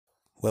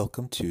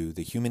Welcome to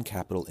the Human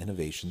Capital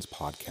Innovations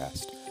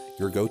Podcast,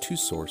 your go-to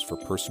source for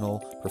personal,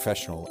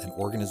 professional, and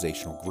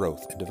organizational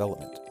growth and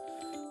development.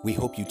 We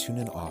hope you tune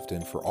in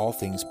often for all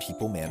things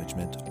people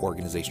management,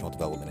 organizational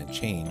development and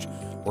change,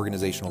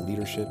 organizational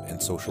leadership,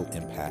 and social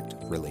impact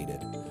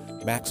related.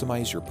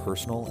 Maximize your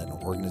personal and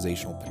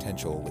organizational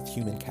potential with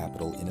Human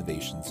Capital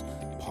Innovations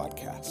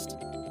Podcast.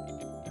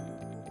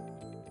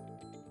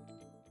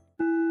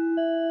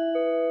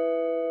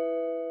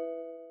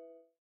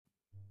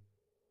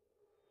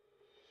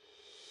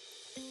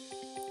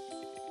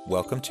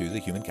 Welcome to the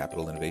Human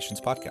Capital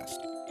Innovations Podcast.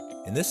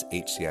 In this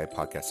HCI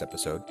podcast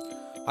episode,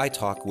 I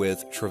talk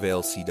with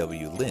Treveal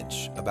C.W.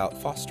 Lynch about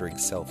fostering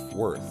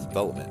self-worth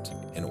development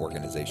in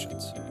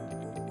organizations.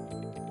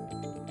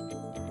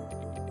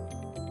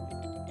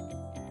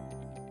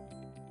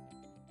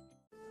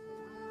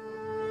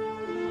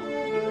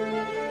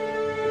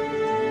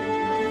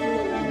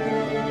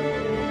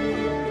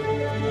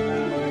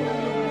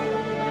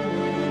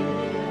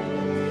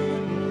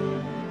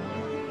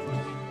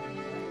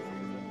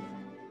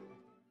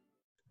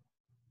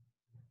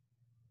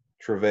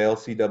 Treveal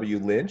C.W.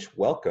 Lynch,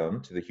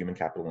 welcome to the Human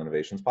Capital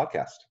Innovations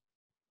Podcast.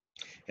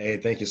 Hey,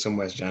 thank you so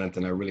much,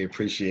 Jonathan. I really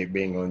appreciate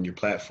being on your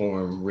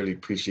platform. Really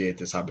appreciate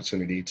this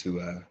opportunity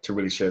to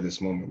really share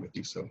this moment with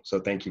you. So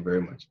thank you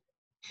very much.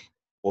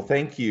 Well,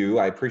 thank you.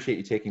 I appreciate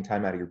you taking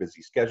time out of your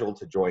busy schedule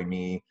to join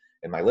me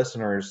and my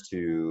listeners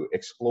to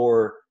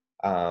explore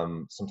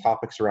some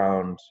topics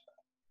around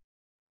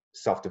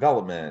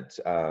self-development,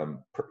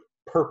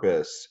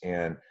 purpose,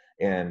 and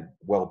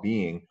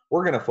well-being.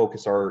 We're going to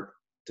focus our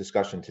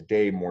discussion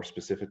today more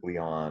specifically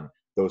on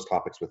those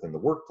topics within the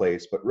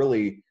workplace, but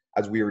really,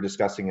 as we were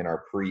discussing in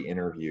our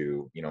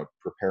pre-interview,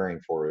 preparing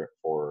for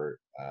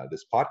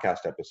this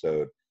podcast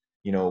episode,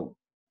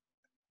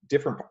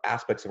 different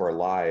aspects of our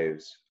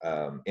lives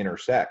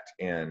intersect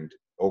and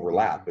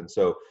overlap. And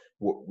so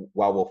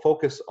while we'll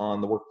focus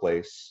on the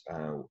workplace,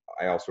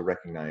 I also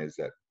recognize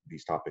that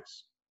these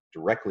topics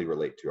directly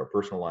relate to our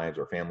personal lives,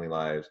 our family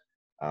lives,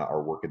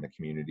 our work in the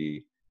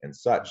community, and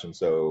such. And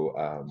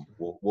so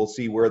we'll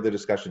see where the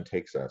discussion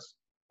takes us.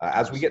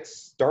 As we get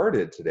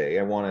started today,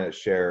 I want to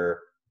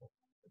share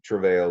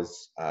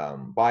Treveal's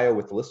bio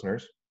with the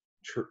listeners.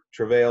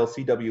 Treveal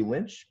C.W.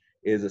 Lynch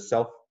is a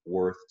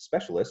self-worth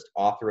specialist,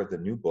 author of the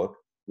new book,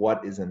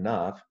 What is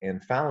Enough,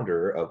 and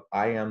founder of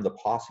I Am the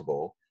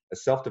Possible, a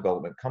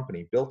self-development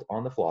company built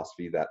on the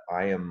philosophy that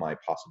I and my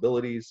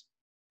possibilities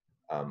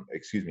are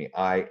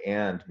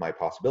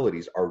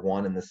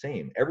one and the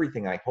same.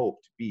 Everything I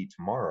hope to be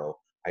tomorrow,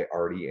 I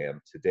already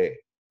am today.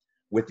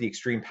 With the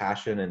extreme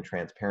passion and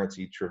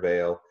transparency,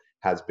 Treveal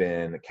has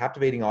been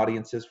captivating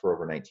audiences for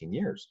over 19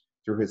 years.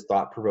 Through his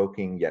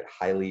thought-provoking yet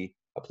highly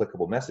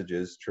applicable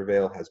messages,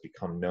 Treveal has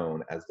become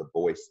known as the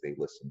voice they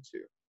listen to.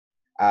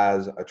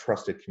 As a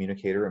trusted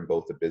communicator in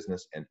both the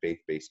business and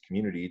faith-based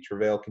community,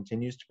 Treveal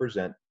continues to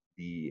present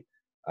the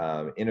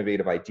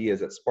innovative ideas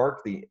that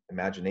spark the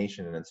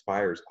imagination and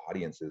inspires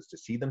audiences to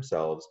see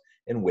themselves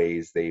in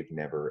ways they've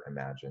never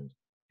imagined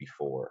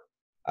before.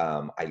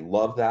 I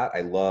love that. I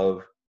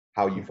love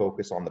how you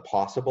focus on the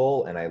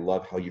possible, and I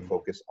love how you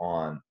focus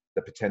on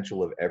the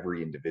potential of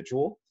every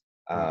individual.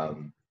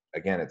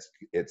 Again,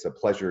 it's a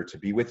pleasure to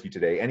be with you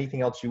today.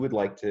 Anything else you would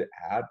like to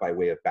add by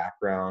way of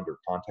background or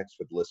context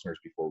for the listeners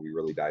before we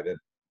really dive in?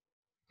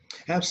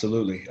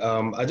 Absolutely.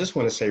 I just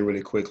want to say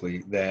really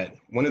quickly that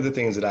one of the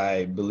things that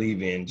I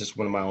believe in, just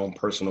one of my own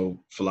personal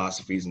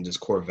philosophies and just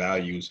core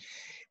values,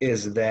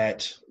 is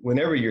that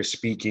whenever you're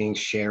speaking,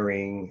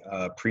 sharing,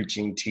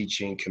 preaching,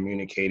 teaching,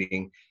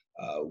 communicating,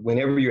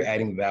 whenever you're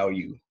adding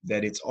value,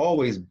 that it's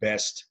always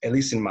best, at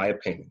least in my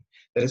opinion,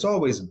 that it's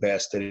always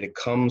best that it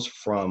comes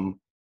from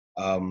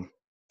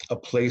a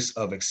place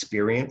of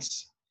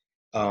experience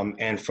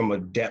and from a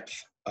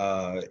depth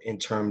in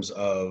terms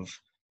of,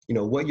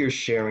 what you're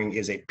sharing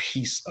is a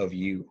piece of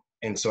you.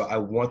 And so I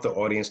want the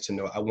audience to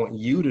know, I want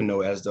you to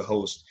know as the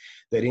host,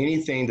 that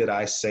anything that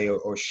I say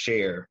or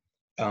share,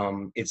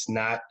 it's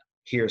not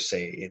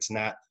hearsay. It's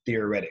not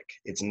theoretic.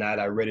 It's not,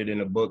 I read it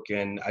in a book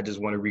and I just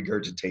want to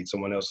regurgitate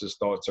someone else's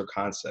thoughts or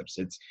concepts.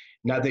 It's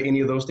not that any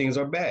of those things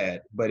are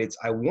bad, but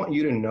I want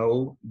you to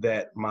know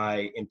that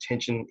my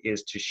intention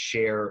is to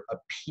share a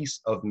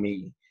piece of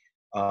me.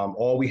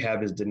 All we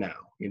have is the now.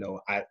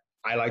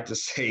 I like to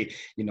say,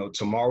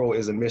 tomorrow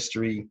is a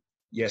mystery.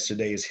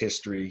 Yesterday is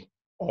history.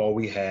 All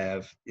we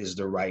have is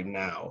the right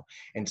now.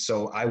 And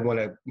so I want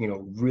to,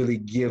 really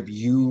give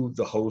you,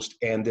 the host,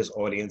 and this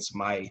audience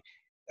my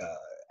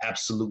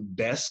absolute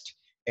best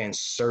and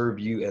serve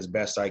you as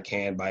best I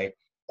can by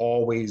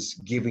always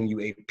giving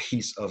you a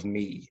piece of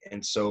me.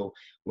 And so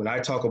when I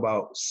talk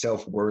about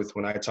self-worth,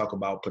 when I talk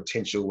about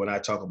potential, when I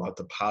talk about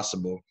the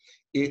possible,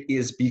 it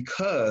is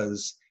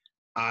because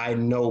I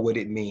know what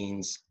it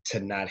means to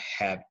not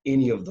have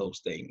any of those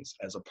things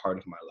as a part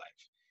of my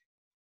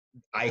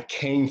life. I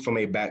came from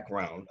a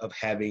background of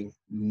having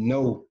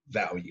no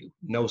value,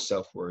 no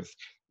self-worth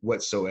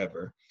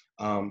whatsoever.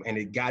 And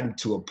it gotten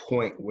to a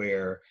point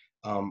where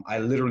I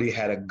literally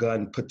had a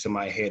gun put to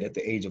my head at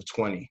the age of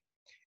 20.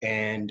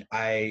 and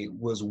I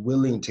was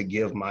willing to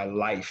give my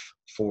life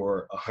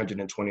for a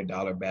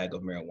 $120 bag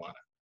of marijuana.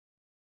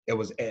 It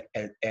was at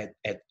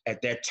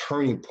that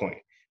turning point.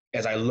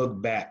 As I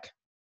look back,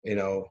 you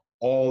know,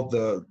 all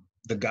the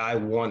guy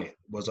wanted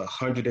was a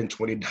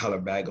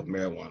 $120 bag of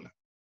marijuana,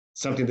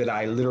 something that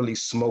I literally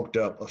smoked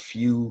up a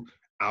few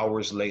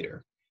hours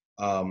later.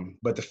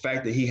 But the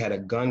fact that he had a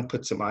gun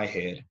put to my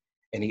head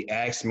and he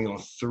asked me on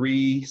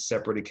 3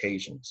 separate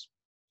occasions,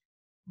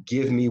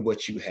 give me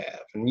what you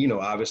have. And, you know,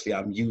 obviously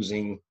I'm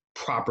using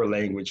proper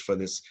language for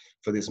this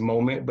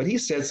moment, but he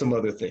said some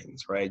other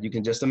things, right? You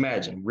can just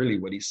imagine really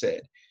what he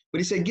said. But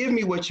he said, give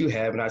me what you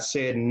have. And I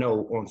said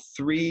no on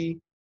 3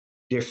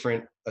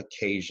 different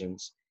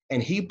occasions.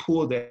 And he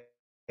pulled that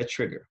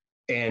trigger.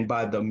 And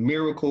by the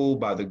miracle,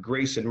 by the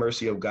grace and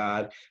mercy of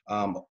God,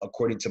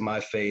 according to my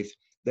faith,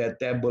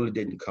 that bullet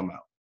didn't come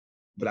out.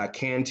 But I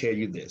can tell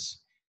you this.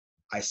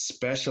 I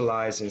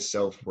specialize in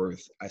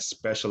self-worth. I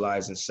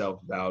specialize in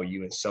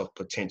self-value and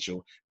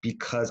self-potential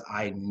because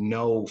I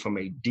know from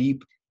a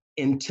deep,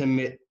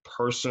 intimate,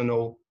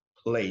 personal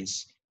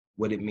place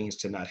what it means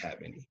to not have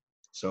any.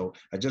 So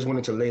I just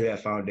wanted to lay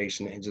that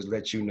foundation and just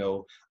let you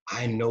know,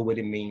 I know what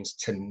it means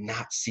to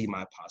not see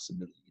my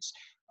possibilities.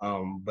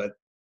 But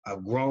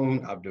I've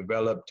grown, I've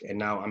developed, and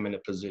now I'm in a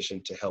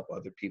position to help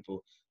other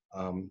people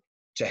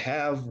to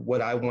have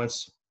what I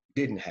once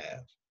didn't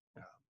have.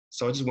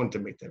 So I just wanted to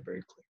make that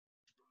very clear.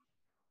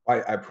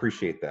 I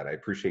appreciate that. I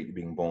appreciate you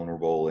being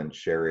vulnerable and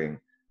sharing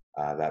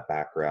that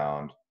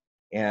background.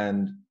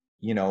 And,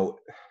 you know,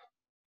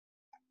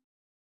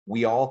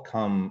 we all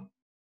come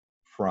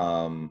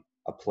from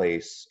a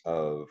place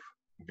of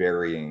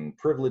varying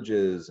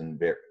privileges and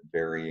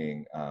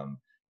varying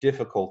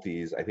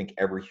difficulties. I think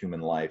every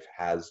human life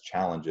has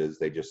challenges.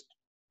 They just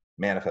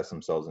manifest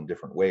themselves in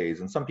different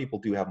ways. And some people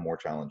do have more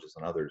challenges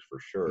than others, for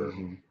sure.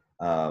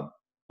 Mm-hmm.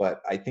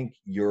 But I think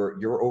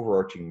your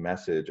overarching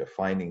message of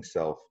finding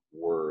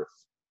self-worth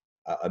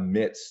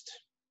amidst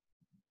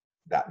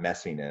that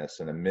messiness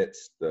and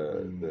amidst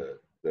the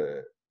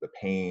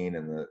pain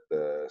and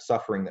the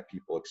suffering that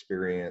people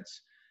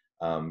experience,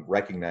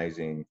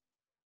 recognizing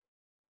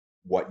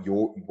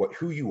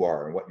who you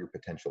are and what your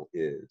potential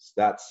is.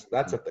 That's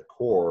at the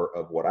core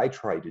of what I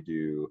try to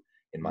do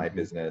in my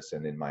business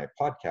and in my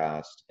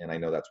podcast. And I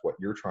know that's what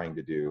you're trying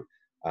to do.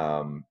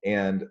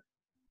 And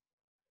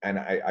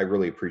I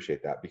really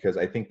appreciate that, because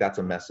I think that's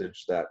a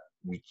message that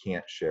we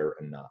can't share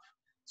enough.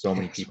 So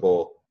many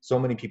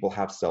people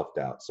have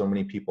self-doubt. So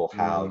many people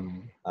have,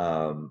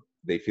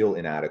 they feel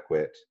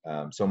inadequate.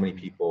 So many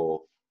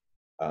people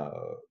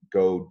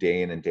go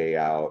day in and day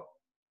out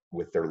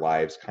with their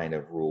lives kind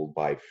of ruled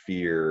by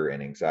fear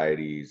and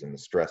anxieties and the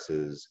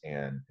stresses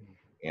and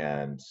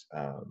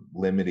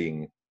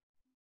limiting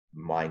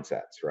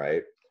mindsets,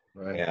 right?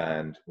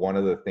 And one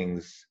of the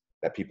things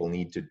that people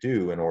need to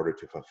do in order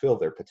to fulfill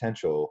their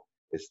potential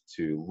is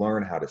to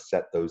learn how to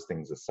set those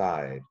things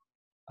aside,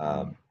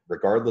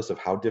 regardless of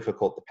how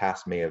difficult the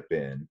past may have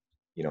been.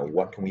 You know,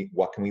 what can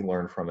we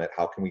learn from it?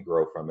 How can we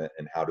grow from it?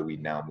 And how do we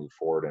now move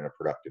forward in a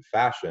productive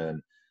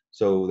fashion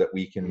so that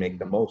we can make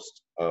the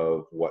most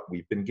of what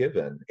we've been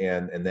given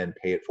and then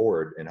pay it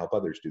forward and help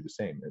others do the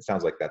same? It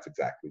sounds like that's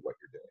exactly what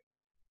you're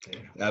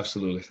doing. Yeah,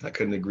 absolutely. I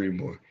couldn't agree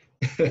more.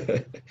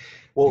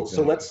 Well, exactly.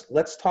 So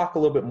let's talk a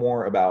little bit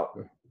more about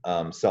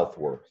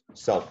self-worth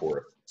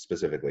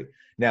specifically.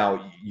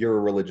 Now, you're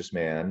a religious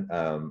man.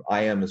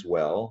 I am as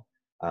well.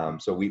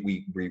 So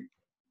we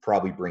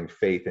probably bring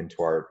faith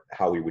into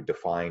how we would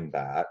define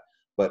that,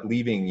 but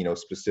leaving, you know,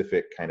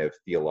 specific kind of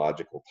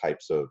theological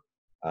types of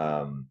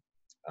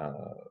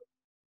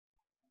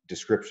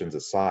descriptions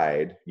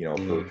aside, you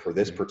know, for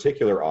this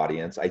particular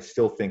audience, I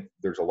still think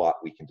there's a lot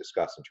we can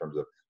discuss in terms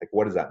of, like,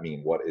 what does that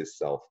mean? What is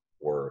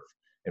self-worth?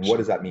 And what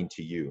does that mean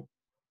to you?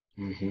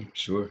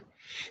 Sure.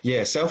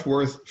 Yeah.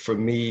 Self-worth for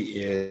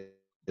me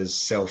is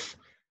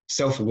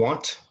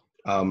self-want.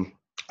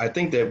 I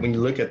think that when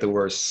you look at the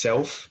word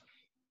self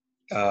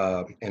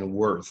and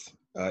worth,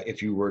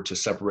 if you were to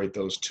separate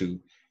those two,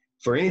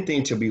 for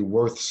anything to be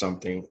worth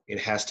something, it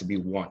has to be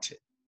wanted.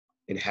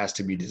 It has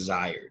to be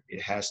desired.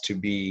 It has to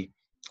be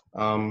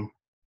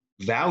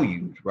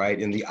valued, right?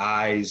 In the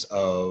eyes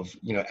of,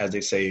 you know, as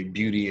they say,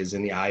 beauty is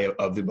in the eye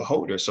of the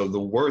beholder. So the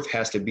worth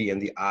has to be in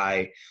the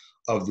eye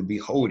of the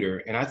beholder.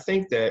 And I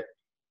think that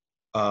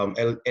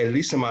at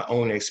least in my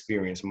own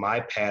experience, my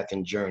path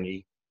and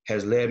journey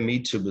has led me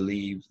to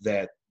believe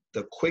that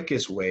the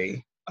quickest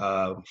way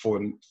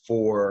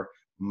for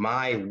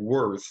my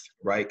worth,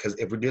 right? Because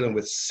if we're dealing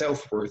with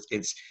self-worth,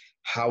 it's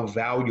how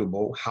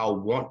valuable, how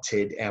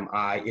wanted am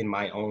I in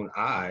my own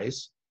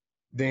eyes.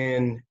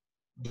 Then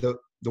the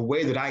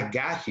way that I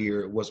got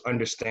here was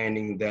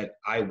understanding that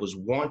I was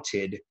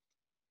wanted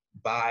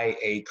by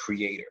a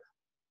creator.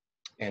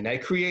 And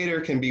that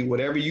creator can be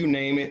whatever you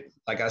name it.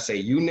 Like I say,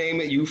 you name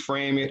it, you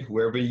frame it,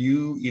 whoever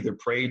you either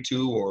pray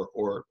to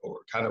or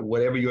kind of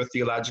whatever your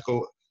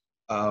theological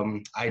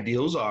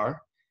ideals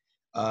are.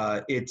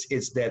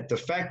 It's that the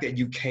fact that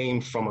you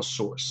came from a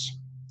source,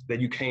 that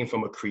you came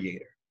from a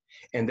creator,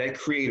 and that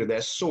creator,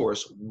 that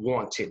source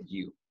wanted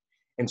you.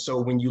 And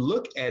so when you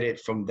look at it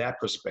from that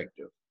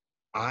perspective,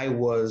 I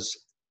was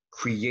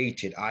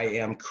created, I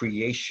am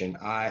creation,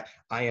 I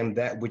am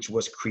that which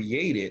was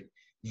created,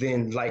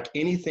 then like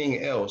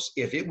anything else,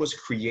 if it was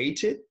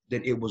created,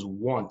 then it was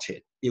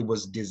wanted, it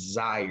was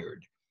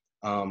desired.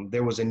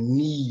 There was a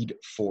need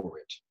for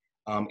it.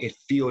 It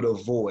filled a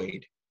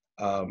void.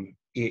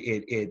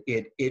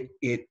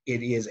 It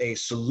is a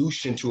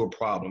solution to a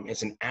problem.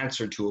 It's an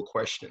answer to a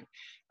question.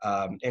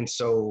 And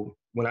so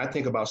when I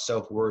think about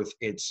self-worth,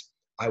 it's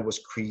I was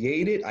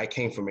created. I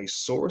came from a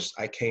source.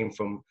 I came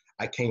from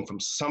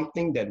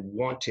something that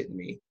wanted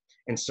me.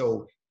 And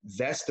so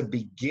that's the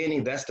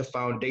beginning. That's the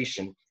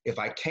foundation. If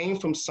I came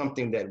from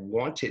something that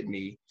wanted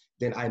me,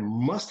 then I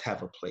must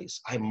have a place.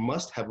 I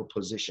must have a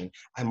position.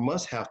 I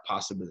must have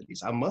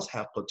possibilities. I must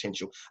have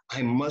potential.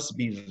 I must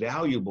be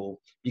valuable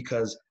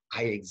because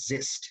I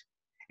exist.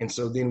 And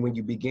so then when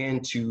you begin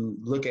to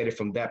look at it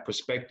from that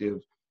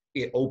perspective,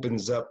 it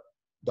opens up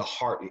the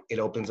heart. It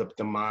opens up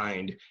the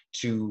mind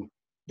to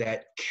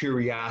that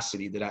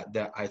curiosity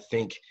that I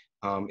think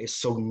is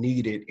so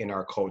needed in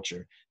our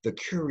culture. The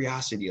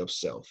curiosity of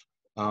self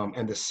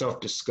and the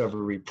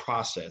self-discovery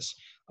process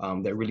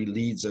that really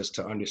leads us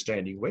to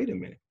understanding, wait a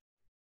minute,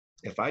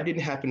 if I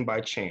didn't happen by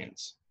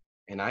chance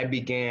and I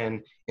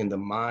began in the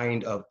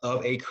mind of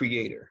a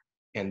creator,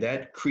 and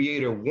that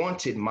creator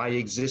wanted my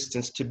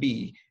existence to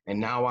be, and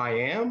now I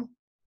am,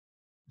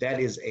 that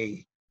is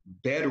a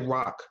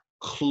bedrock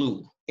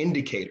clue,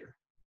 indicator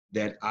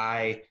that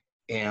I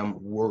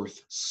am worth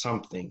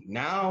something.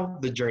 Now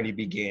the journey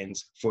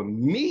begins for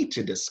me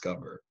to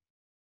discover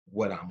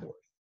what I'm worth.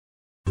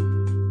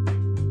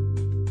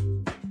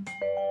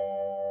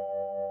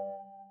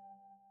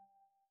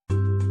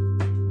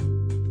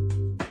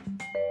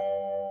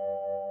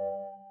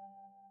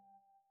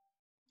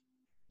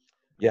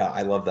 Yeah,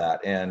 I love that.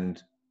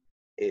 And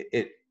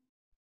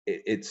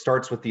it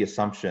starts with the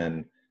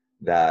assumption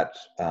that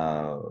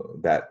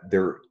that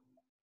there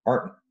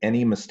aren't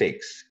any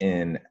mistakes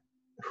in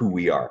who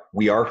we are.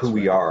 We are who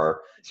we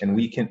are, and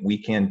we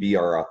can be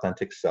our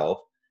authentic self,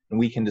 and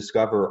we can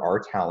discover our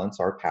talents,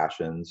 our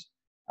passions,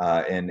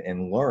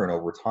 and learn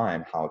over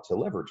time how to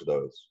leverage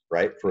those,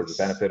 right, for the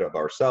benefit of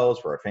ourselves,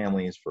 for our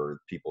families,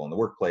 for people in the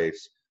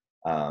workplace,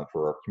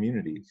 for our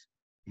communities.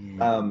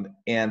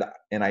 And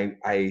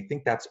I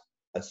think that's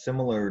a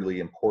similarly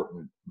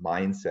important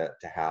mindset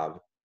to have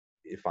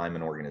if I'm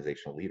an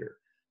organizational leader.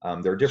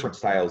 There are different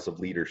styles of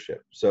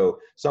leadership. So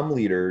some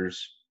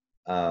leaders,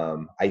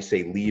 I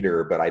say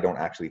leader, but I don't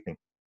actually think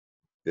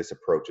this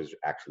approach is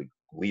actually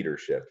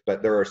leadership.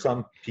 But there are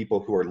some people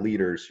who are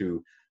leaders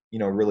who,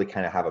 really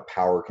kind of have a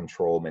power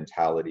control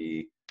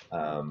mentality.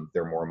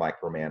 They're more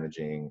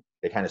micromanaging.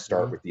 They kind of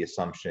start with the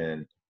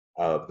assumption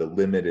of the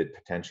limited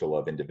potential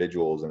of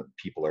individuals, and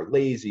people are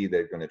lazy.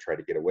 They're going to try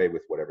to get away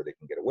with whatever they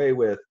can get away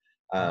with.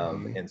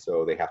 And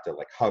so they have to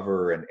like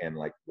hover and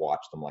like watch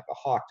them like a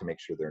hawk to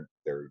make sure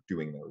they're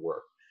doing their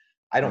work.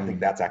 I don't think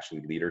that's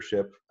actually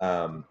leadership.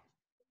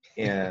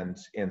 And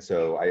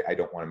so I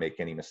don't want to make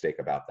any mistake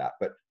about that.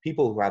 But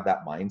people who have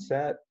that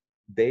mindset,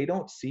 they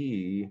don't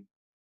see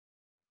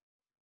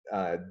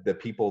the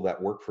people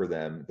that work for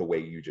them the way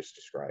you just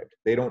described.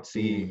 They don't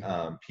see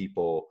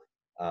people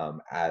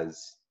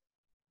as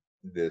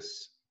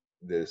this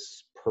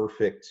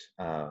perfect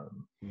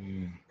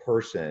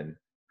person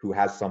who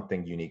has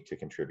something unique to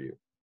contribute,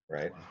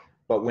 right? Wow.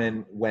 But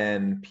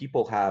when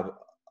people have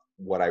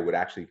what I would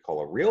actually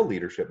call a real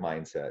leadership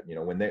mindset,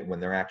 when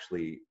they're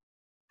actually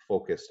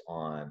focused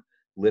on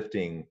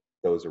lifting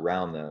those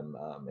around them,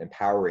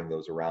 empowering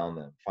those around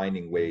them,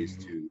 finding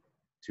ways to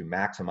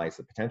maximize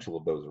the potential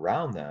of those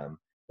around them,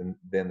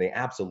 then they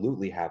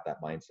absolutely have that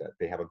mindset.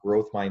 They have a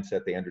growth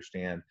mindset. They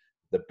understand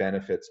the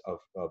benefits of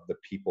the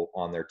people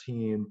on their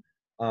team,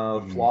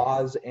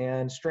 flaws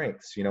and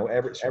strengths,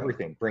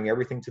 everything, bring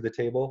everything to the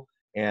table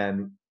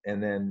and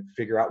then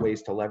figure out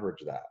ways to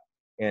leverage that.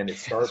 And it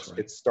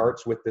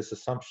starts with this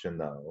assumption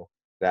though,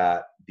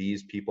 that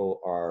these people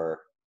are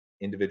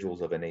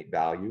individuals of innate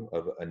value,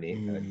 of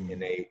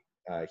innate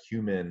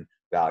human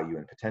value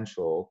and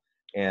potential,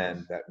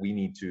 and that we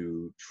need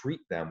to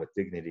treat them with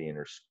dignity and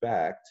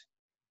respect,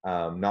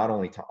 not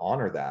only to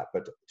honor that,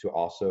 but to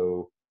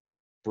also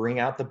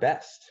bring out the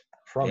best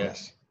from them,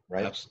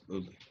 right?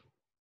 Absolutely.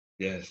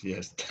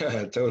 Yes.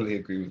 I totally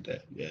agree with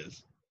that.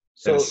 Yes.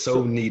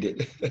 So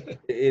needed.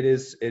 It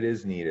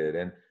is needed.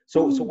 And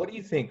so what do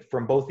you think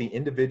from both the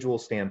individual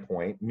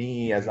standpoint,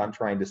 me as I'm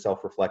trying to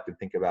self-reflect and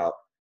think about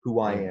who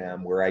I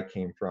am, where I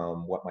came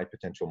from, what my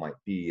potential might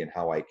be, and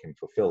how I can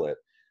fulfill it,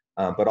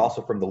 but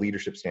also from the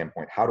leadership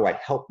standpoint, how do I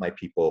help my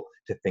people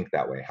to think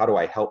that way? How do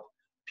I help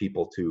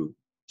people to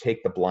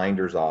take the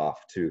blinders off,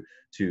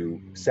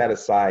 to set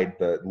aside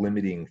the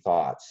limiting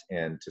thoughts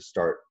and to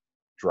start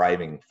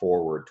driving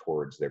forward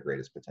towards their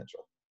greatest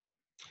potential?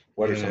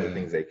 What are some of the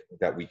things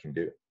that we can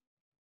do?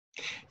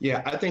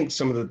 Yeah, I think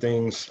some of the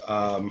things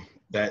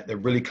that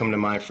really come to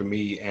mind for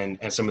me, and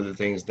some of the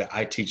things that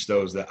I teach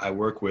those that I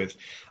work with,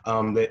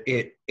 that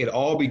it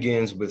all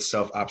begins with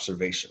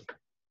self-observation.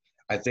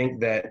 I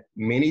think that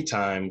many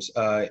times,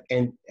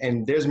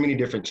 and there's many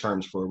different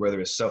terms for it,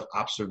 whether it's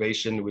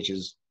self-observation, which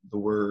is the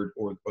word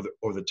or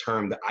the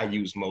term that I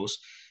use most,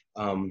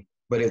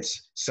 but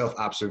it's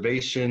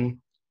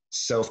self-observation,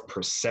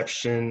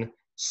 self-perception,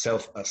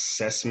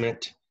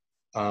 self-assessment,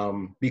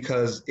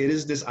 because it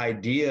is this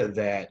idea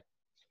that,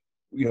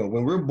 you know,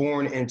 when we're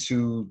born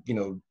into, you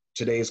know,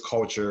 today's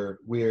culture,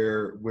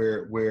 we're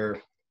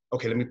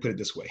okay. Let me put it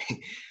this way: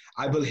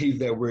 I believe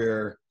that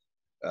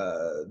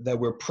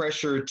we're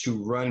pressured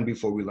to run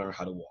before we learn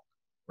how to walk,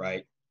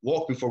 right?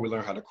 Walk before we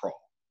learn how to crawl,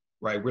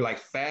 right? We're like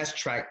fast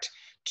tracked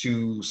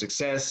to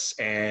success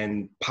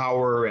and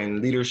power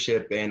and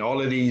leadership and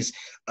all of these,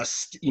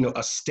 you know,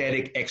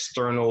 aesthetic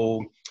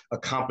external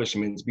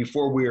accomplishments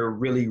before we're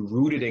really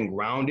rooted and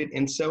grounded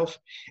in self.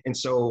 And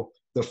so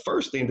the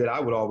first thing that I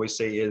would always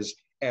say is,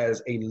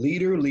 as a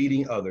leader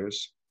leading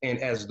others and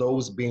as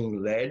those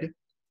being led,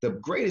 the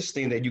greatest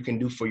thing that you can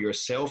do for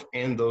yourself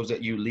and those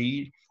that you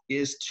lead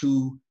is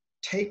to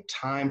take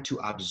time to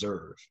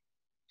observe.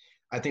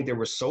 I think that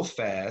we're so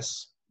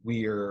fast.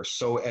 We are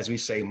so, as we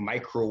say,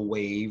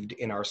 microwaved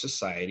in our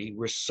society.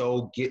 We're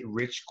so get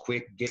rich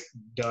quick, get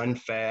done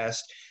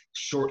fast,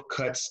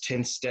 shortcuts,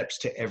 10 steps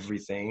to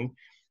everything,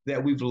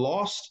 that we've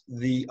lost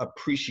the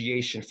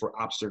appreciation for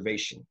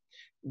observation.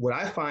 What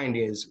I find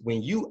is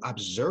when you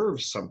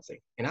observe something,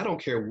 and I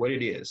don't care what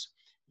it is,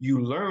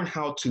 you learn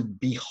how to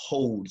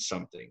behold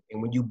something.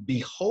 And when you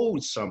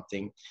behold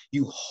something,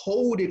 you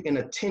hold it in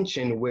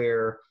attention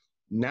where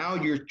now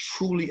you're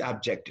truly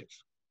objective.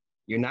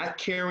 You're not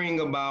caring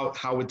about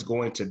how it's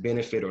going to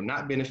benefit or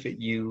not benefit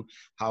you,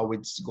 how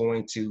it's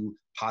going to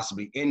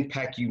possibly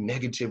impact you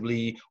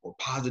negatively or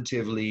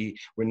positively.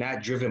 We're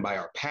not driven by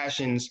our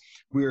passions.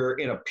 We're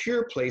in a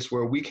pure place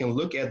where we can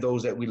look at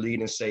those that we lead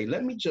and say,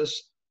 let me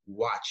just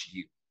watch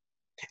you.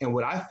 And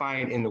what I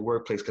find in the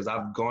workplace, because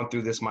I've gone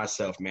through this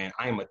myself, man,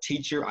 I am a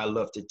teacher. I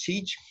love to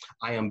teach.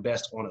 I am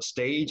best on a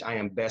stage. I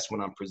am best when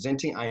I'm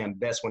presenting. I am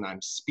best when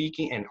I'm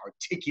speaking and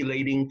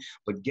articulating.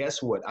 But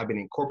guess what? I've been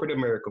in corporate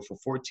America for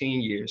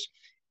 14 years.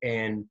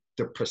 And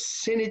the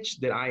percentage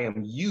that I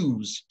am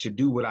used to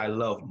do what I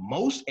love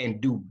most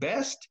and do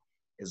best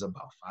is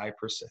about 5%.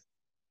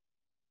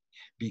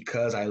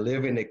 Because I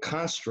live in a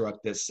construct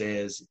that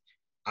says,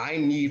 I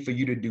need for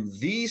you to do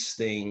these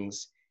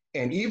things.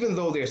 And even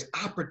though there's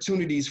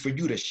opportunities for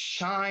you to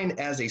shine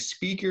as a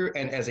speaker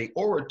and as an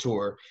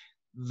orator,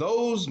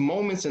 those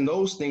moments and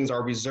those things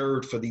are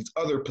reserved for these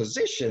other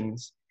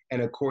positions.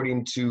 And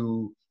according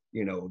to,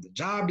 you know, the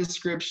job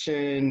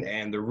description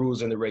and the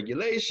rules and the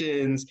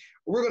regulations,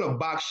 we're going to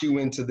box you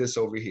into this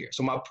over here.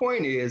 So my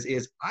point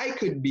is I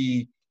could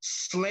be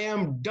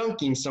slam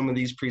dunking some of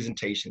these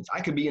presentations.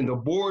 I could be in the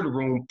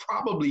boardroom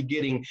probably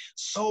getting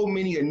so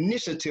many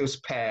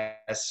initiatives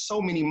passed,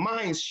 so many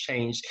minds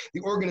changed,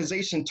 the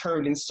organization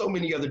turned in so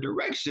many other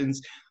directions,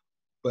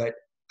 but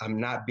I'm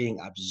not being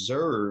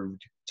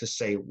observed to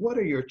say, what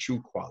are your true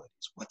qualities?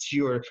 What's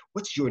your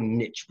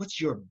niche?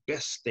 What's your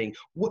best thing?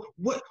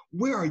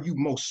 Where are you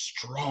most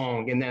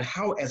strong? And then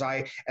how, as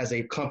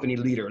a company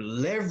leader,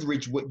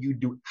 leverage what you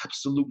do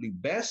absolutely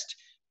best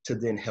to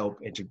then help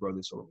and to grow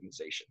this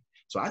organization.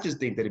 So I just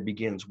think that it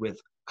begins with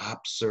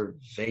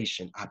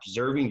observation,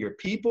 observing your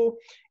people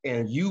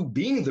and you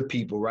being the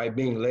people, right?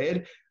 Being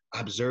led,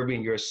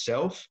 observing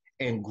yourself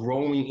and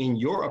growing in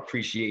your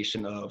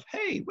appreciation of,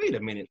 hey, wait a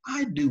minute,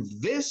 I do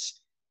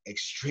this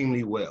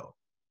extremely well.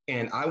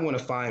 And I want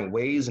to find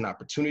ways and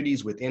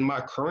opportunities within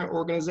my current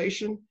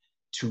organization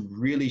to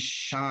really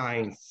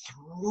shine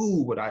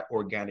through what I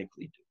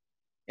organically do.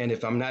 And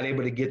if I'm not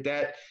able to get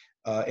that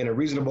in a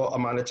reasonable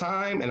amount of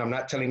time, and I'm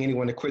not telling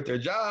anyone to quit their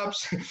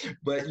jobs,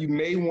 but you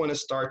may want to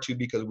start to,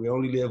 because we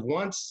only live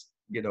once,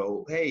 you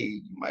know, hey,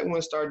 you might want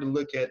to start to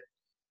look at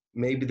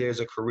maybe there's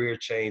a career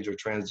change or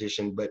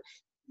transition, but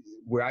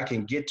where I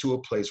can get to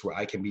a place where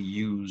I can be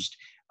used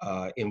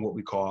in what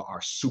we call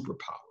our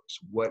superpowers,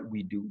 what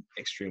we do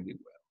extremely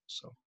well.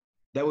 So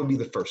that would be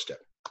the first step.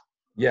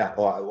 Yeah,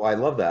 well, I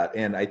love that.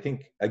 And I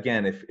think,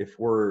 again, if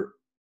we're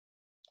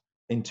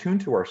in tune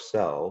to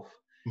ourselves,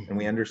 and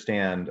we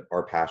understand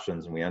our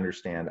passions and we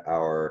understand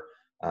our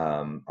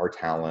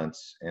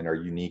talents and our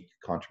unique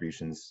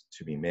contributions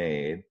to be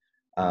made,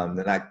 then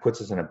that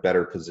puts us in a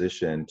better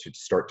position to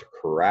start to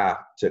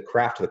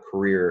craft the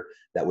career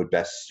that would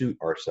best suit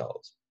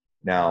ourselves.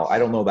 Now, I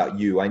don't know about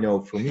you. I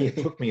know for me, it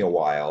took me a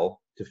while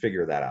to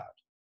figure that out,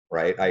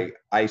 right?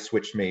 I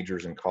switched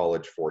majors in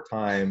college 4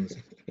 times.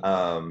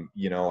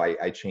 You know,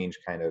 I changed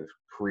kind of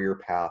career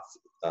paths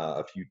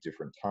a few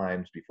different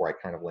times before I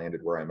kind of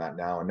landed where I'm at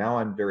now. And now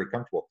I'm very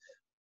comfortable.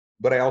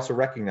 But I also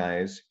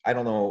recognize, I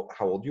don't know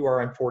how old you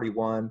are, I'm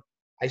 41.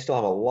 I still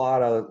have a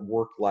lot of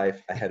work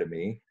life ahead of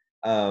me.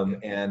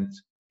 And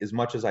as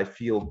much as I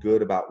feel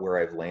good about where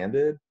I've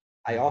landed,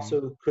 I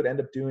also could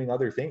end up doing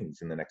other things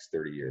in the next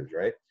 30 years,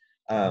 right?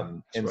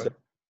 So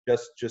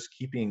just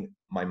keeping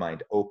my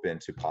mind open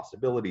to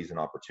possibilities and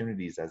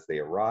opportunities as they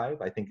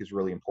arrive, I think is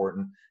really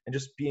important. And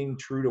just being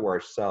true to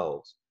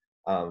ourselves.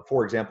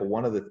 For example,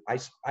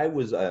 I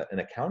was an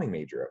accounting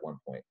major at one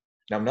point.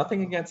 Now,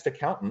 nothing against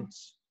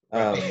accountants,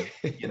 Right.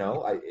 You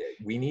know,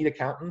 we need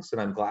accountants,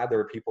 and I'm glad there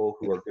are people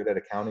who are good at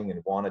accounting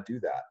and want to do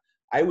that.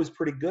 I was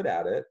pretty good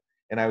at it,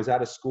 and I was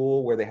at a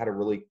school where they had a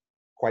really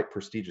quite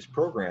prestigious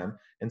program,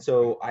 and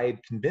so I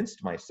had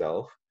convinced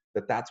myself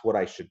that that's what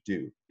I should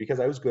do because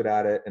I was good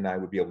at it and I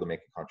would be able to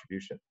make a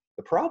contribution.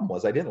 The problem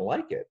was I didn't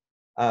like it,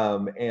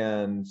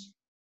 and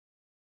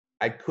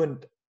I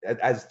couldn't.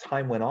 As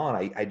time went on,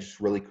 I just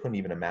really couldn't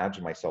even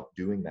imagine myself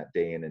doing that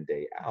day in and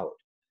day out.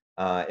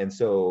 And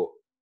so,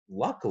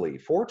 luckily,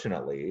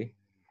 fortunately,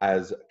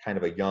 as kind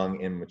of a young,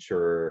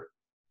 immature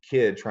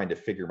kid trying to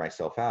figure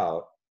myself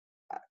out,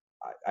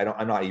 I don't.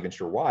 I'm not even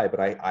sure why, but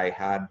I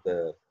had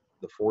the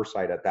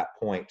foresight at that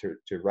point to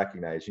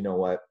recognize, you know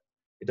what,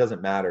 it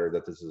doesn't matter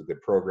that this is a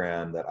good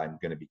program, that I'm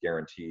going to be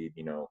guaranteed,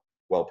 you know,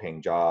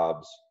 well-paying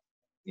jobs.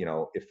 You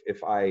know,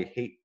 if I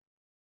hate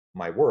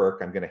my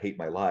work, I'm going to hate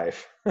my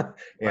life, Right,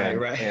 and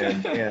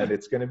right.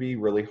 it's going to be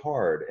really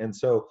hard. And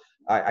so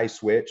I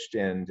switched,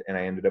 and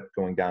I ended up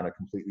going down a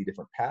completely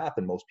different path.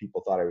 And most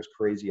people thought I was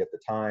crazy at the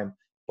time,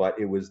 but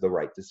it was the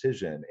right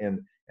decision. And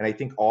I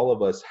think all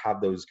of us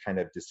have those kind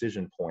of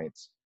decision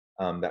points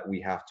that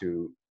we have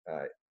to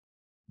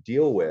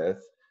deal with.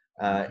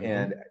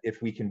 And Hmm.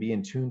 if we can be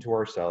in tune to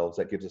ourselves,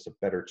 that gives us a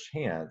better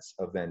chance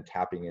of then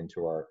tapping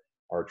into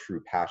our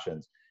true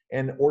passions.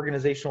 And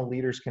organizational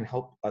leaders can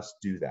help us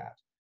do that.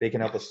 They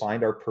can help us Yes.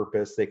 find our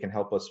purpose. They can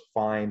help us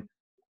find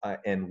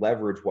and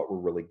leverage what we're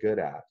really good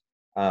at.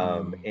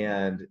 Mm.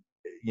 And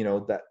you know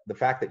that the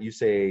fact that you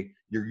say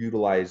you're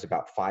utilized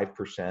about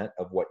 5%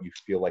 of what you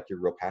feel like your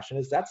real passion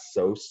is, that's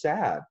so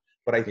sad.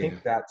 But Yeah.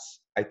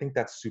 I think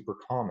that's super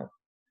common.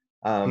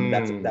 Hmm.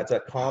 That's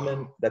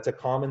a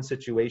common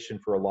situation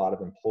for a lot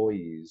of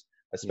employees,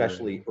 Yeah.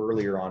 especially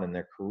earlier on in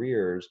their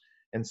careers.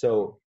 And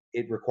so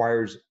it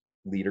requires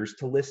leaders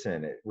to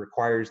listen. It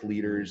requires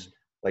leaders, Mm.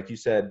 like you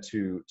said,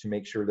 to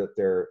make sure that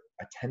they're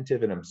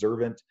attentive and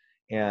observant.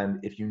 And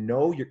if you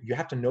know you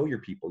have to know your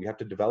people, you have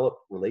to develop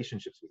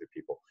relationships with your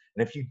people.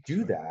 And if you That's do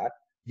right. that,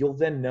 you'll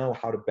then know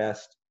how to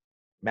best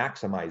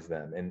maximize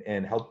them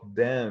and help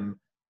them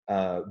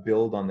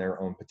build on their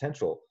own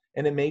potential.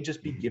 And it may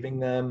just be Mhm. giving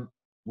them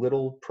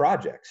little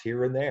projects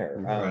here and there.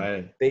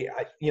 Right.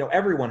 You know,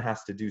 everyone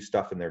has to do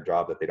stuff in their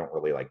job that they don't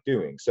really like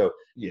doing. So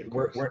Yeah, of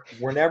we're course. we're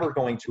we're never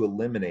going to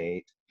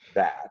eliminate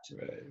that,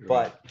 Right,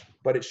 right.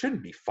 but it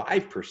shouldn't be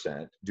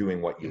 5%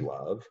 doing what you Mm.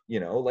 love. You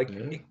know, like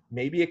Yeah.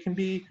 maybe it can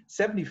be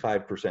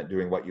 75%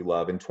 doing what you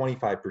love and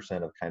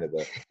 25% of kind of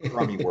the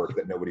crummy work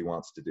that nobody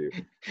wants to do.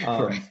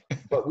 Right. Um,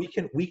 but we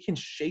can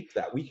shape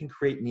that. We can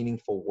create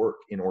meaningful work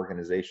in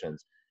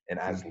organizations and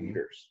as Hmm.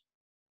 leaders.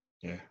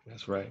 Yeah,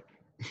 that's right.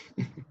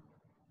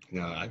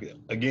 No, I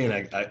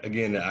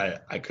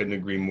couldn't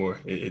agree more.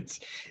 It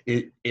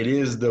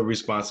is the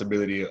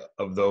responsibility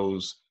of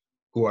those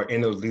who are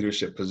in those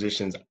leadership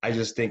positions. I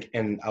just think,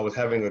 and I was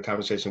having a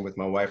conversation with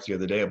my wife the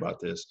other day about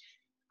this,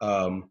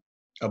 um,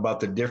 about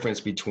the difference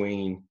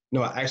between.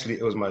 No, actually,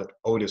 it was my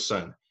oldest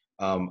son.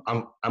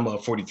 I'm a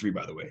 43,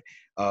 by the way.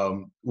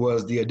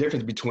 Was the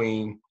difference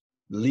between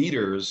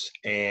leaders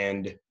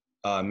and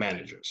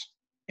managers,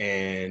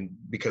 and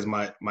because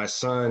my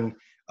son.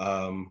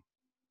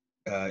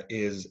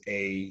 Is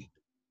a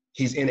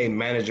he's in a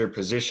manager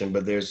position,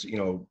 but there's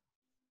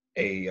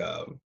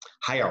a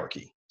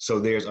hierarchy. So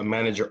there's a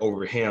manager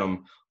over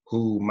him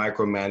who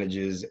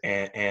micromanages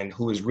and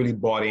who is really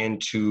bought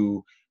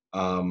into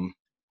um,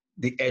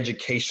 the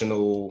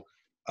educational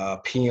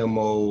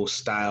PMO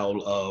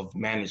style of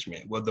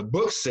management. Well, the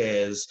book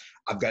says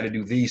I've got to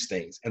do these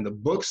things, and the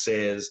book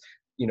says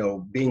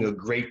being a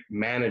great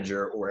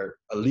manager or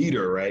a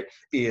leader, right,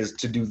 is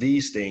to do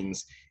these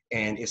things,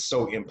 and it's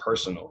so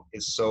impersonal.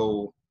 It's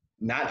so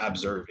not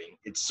observing.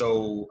 It's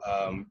so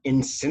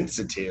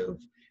insensitive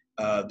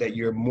that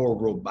you're more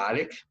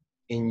robotic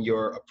in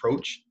your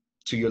approach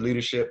to your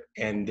leadership,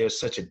 and there's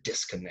such a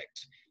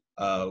disconnect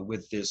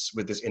with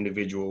this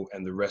individual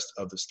and the rest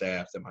of the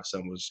staff that my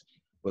son was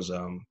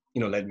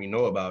letting me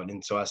know about.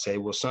 And so I say,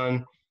 well,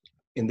 son,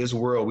 in this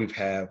world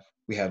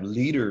we have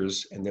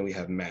leaders and then we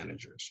have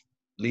managers.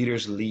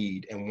 Leaders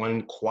lead, and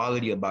one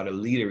quality about a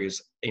leader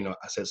is,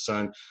 I said,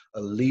 son,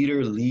 a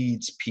leader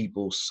leads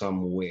people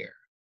somewhere.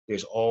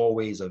 There's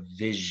always a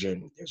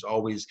vision. There's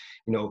always,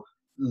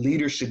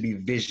 leaders should be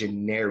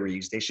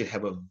visionaries. They should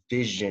have a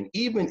vision,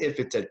 even if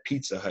it's at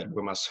Pizza Hut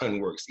where my son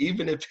works,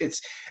 even if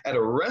it's at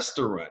a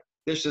restaurant,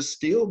 there should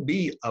still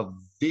be a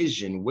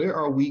vision. Where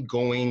are we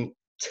going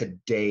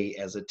today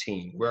as a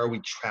team? Where are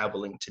we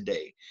traveling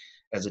today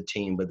as a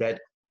team? But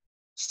that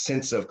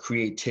sense of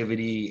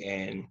creativity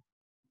and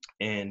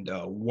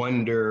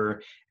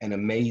wonder and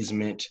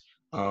amazement,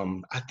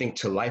 I think,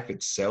 to life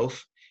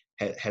itself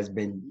has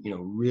been,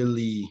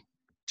 really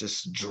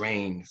just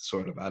drained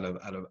sort of out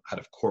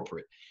of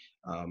corporate.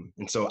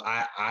 And so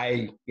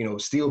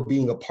still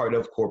being a part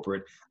of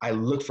corporate, I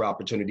look for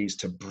opportunities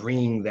to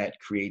bring that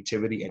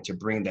creativity and to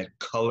bring that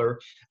color,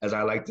 as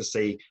I like to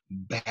say,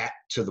 back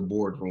to the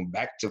boardroom,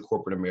 back to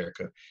corporate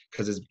America,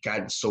 because it's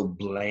gotten so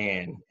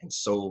bland and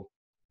so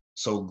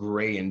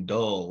gray and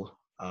dull.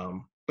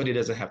 But it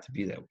doesn't have to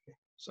be that way.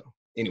 So.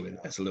 anyway,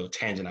 that's a little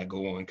tangent I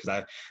go on, because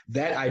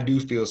I do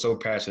feel so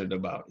passionate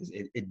about.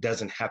 It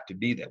doesn't have to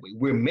be that way.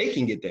 We're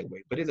making it that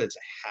way, but it doesn't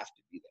have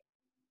to be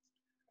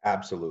that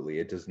Absolutely.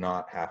 It does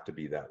not have to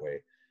be that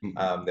way.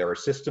 way. There are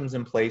systems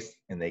in place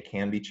and they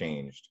can be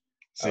changed.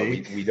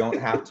 See, We don't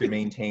have to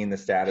maintain the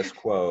status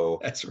quo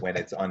that's when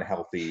right. it's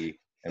unhealthy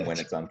and when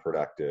That's it's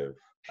unproductive.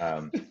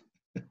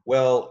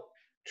 Well,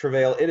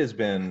 Treveal, it has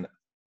been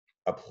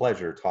a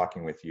pleasure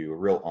talking with you, a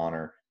real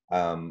honor.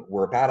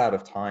 We're about out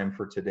of time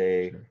for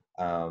today,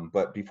 Sure.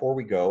 but before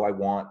we go, I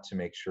want to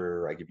make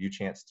sure I give you a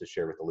chance to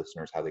share with the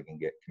listeners how they can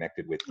get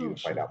connected with you Oh, and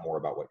find sure. out more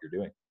about what you're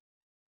doing.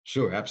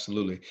 Sure,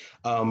 absolutely.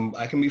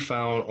 I can be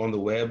found on the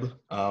web.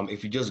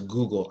 If you just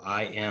Google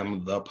 "I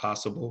am the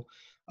possible,"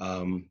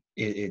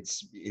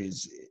 it's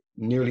is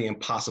nearly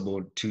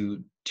impossible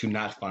to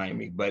not find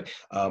me. But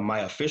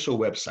my official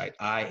website,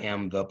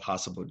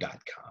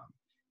 IamThePossible.com.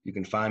 You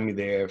can find me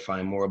there.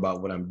 Find more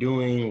about what I'm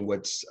doing,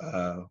 what's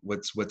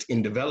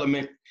in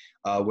development,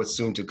 what's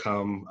soon to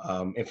come,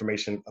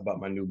 information about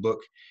my new book,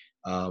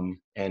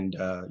 and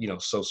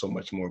so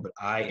much more. But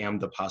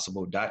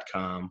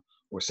IamThePossible.com,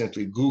 or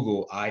simply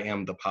Google "I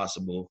am the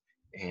possible,"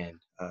 and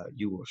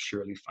you will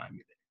surely find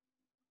me there.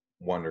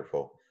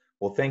 Wonderful.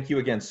 Well, thank you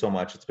again so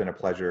much. It's been a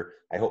pleasure.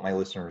 I hope my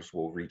listeners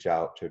will reach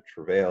out to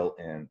Treveal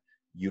and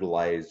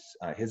utilize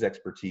his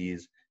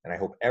expertise. And I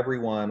hope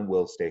everyone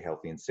will stay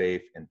healthy and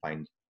safe and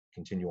find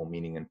continual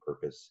meaning and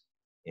purpose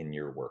in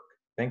your work.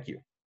 Thank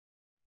you.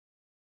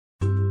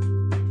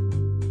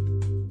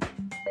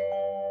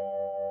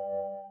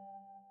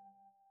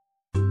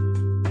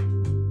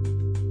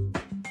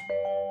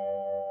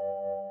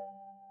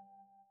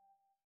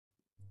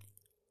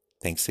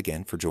 Thanks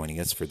again for joining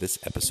us for this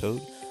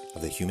episode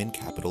of the Human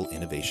Capital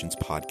Innovations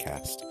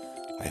Podcast.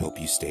 I hope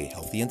you stay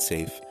healthy and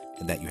safe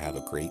and that you have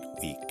a great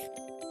week.